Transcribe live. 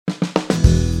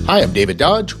Hi, I'm David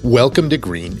Dodge. Welcome to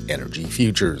Green Energy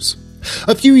Futures.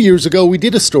 A few years ago, we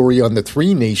did a story on the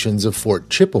three nations of Fort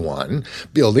Chipewyan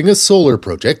building a solar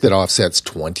project that offsets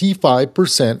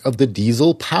 25% of the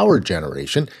diesel power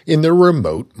generation in their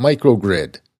remote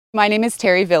microgrid. My name is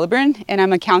Terry Villebrun, and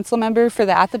I'm a council member for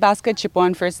the Athabasca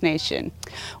Chipewyan First Nation.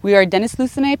 We are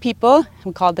Dennis-Lusonai people,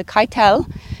 we call the Kaitel,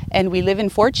 and we live in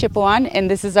Fort Chipewyan, and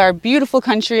this is our beautiful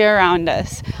country around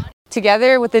us.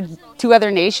 Together with the two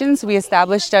other nations, we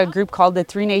established a group called the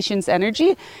Three Nations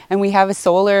Energy, and we have a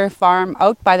solar farm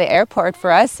out by the airport for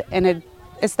us, and it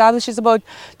establishes about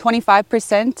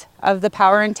 25% of the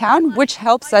power in town, which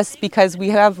helps us because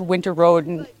we have winter road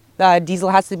and diesel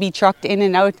has to be trucked in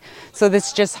and out, so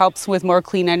this just helps with more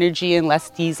clean energy and less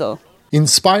diesel.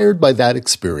 Inspired by that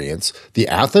experience, the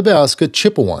Athabasca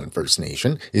Chipewyan First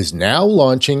Nation is now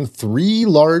launching three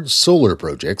large solar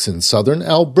projects in southern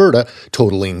Alberta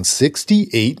totaling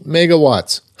 68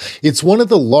 megawatts. It's one of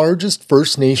the largest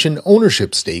First Nation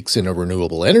ownership stakes in a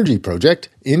renewable energy project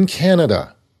in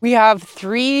Canada. We have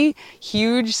three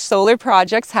huge solar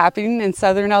projects happening in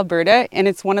southern Alberta, and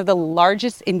it's one of the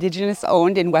largest Indigenous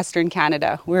owned in Western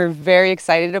Canada. We're very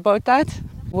excited about that.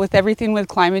 With everything with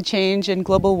climate change and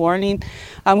global warming,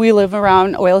 we live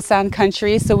around oil sand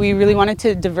country, so we really wanted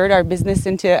to divert our business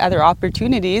into other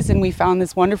opportunities, and we found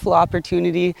this wonderful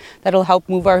opportunity that'll help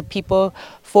move our people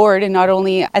forward and not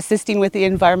only assisting with the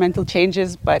environmental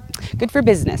changes, but good for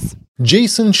business.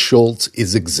 Jason Schultz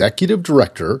is Executive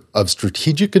Director of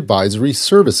Strategic Advisory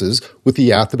Services with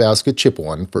the Athabasca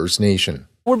Chipewyan First Nation.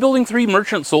 We're building three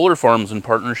merchant solar farms in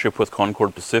partnership with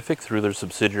Concord Pacific through their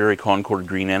subsidiary Concord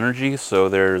Green Energy. So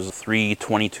there's three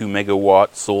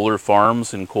 22-megawatt solar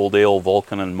farms in Coaldale,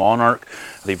 Vulcan, and Monarch.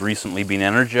 They've recently been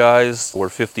energized. We're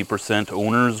 50%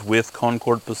 owners with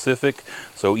Concord Pacific,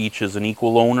 so each is an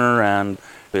equal owner, and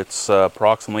it's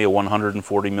approximately a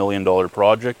 $140 million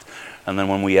project. And then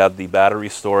when we add the battery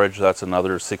storage, that's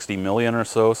another 60 million or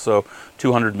so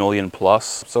 200 million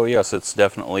plus. So yes, it's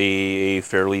definitely a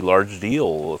fairly large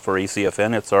deal. For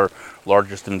ACFN, it's our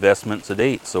largest investment to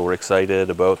date, so we're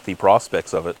excited about the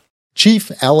prospects of it.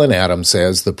 Chief Alan Adams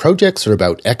says the projects are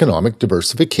about economic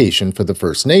diversification for the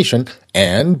First Nation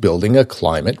and building a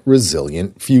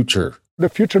climate-resilient future. The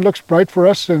future looks bright for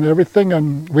us and everything,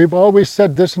 and we've always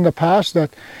said this in the past,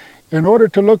 that in order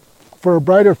to look for a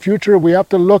brighter future, we have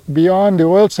to look beyond the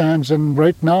oil sands, and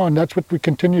right now, and that's what we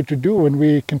continue to do, and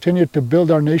we continue to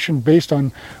build our nation based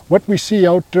on what we see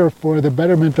out there for the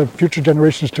betterment of future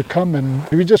generations to come. And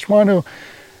we just want to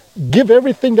give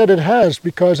everything that it has,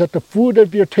 because at the food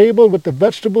at your table with the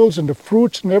vegetables and the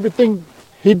fruits and everything,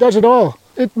 he does it all.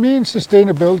 It means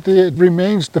sustainability. It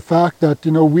remains the fact that,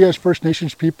 we as First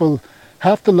Nations people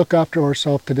have to look after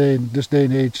ourselves today in this day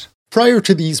and age. Prior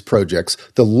to these projects,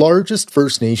 the largest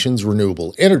First Nations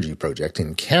renewable energy project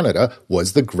in Canada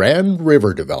was the Grand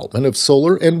River development of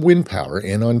solar and wind power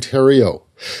in Ontario.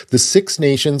 The Six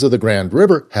Nations of the Grand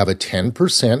River have a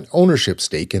 10% ownership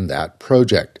stake in that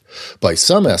project. By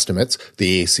some estimates,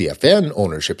 the ACFN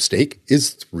ownership stake is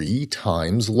 3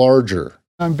 times larger.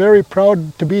 I'm very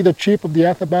proud to be the chief of the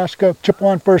Athabasca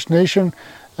Chipewyan First Nation.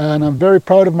 And I'm very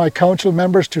proud of my council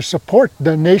members to support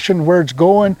the nation where it's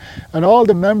going, and all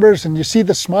the members, and you see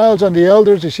the smiles on the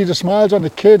elders, you see the smiles on the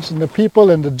kids and the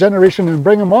people and the generation, and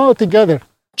bring them all together.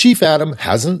 Chief Adam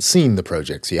hasn't seen the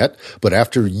projects yet, but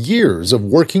after years of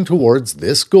working towards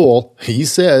this goal, he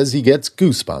says he gets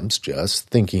goosebumps just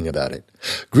thinking about it.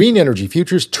 Green Energy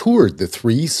Futures toured the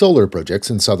three solar projects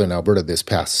in southern Alberta this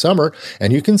past summer,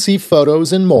 and you can see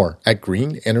photos and more at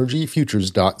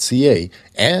greenenergyfutures.ca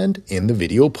and in the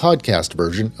video podcast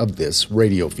version of this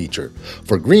radio feature.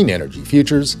 For Green Energy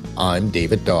Futures, I'm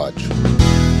David Dodge.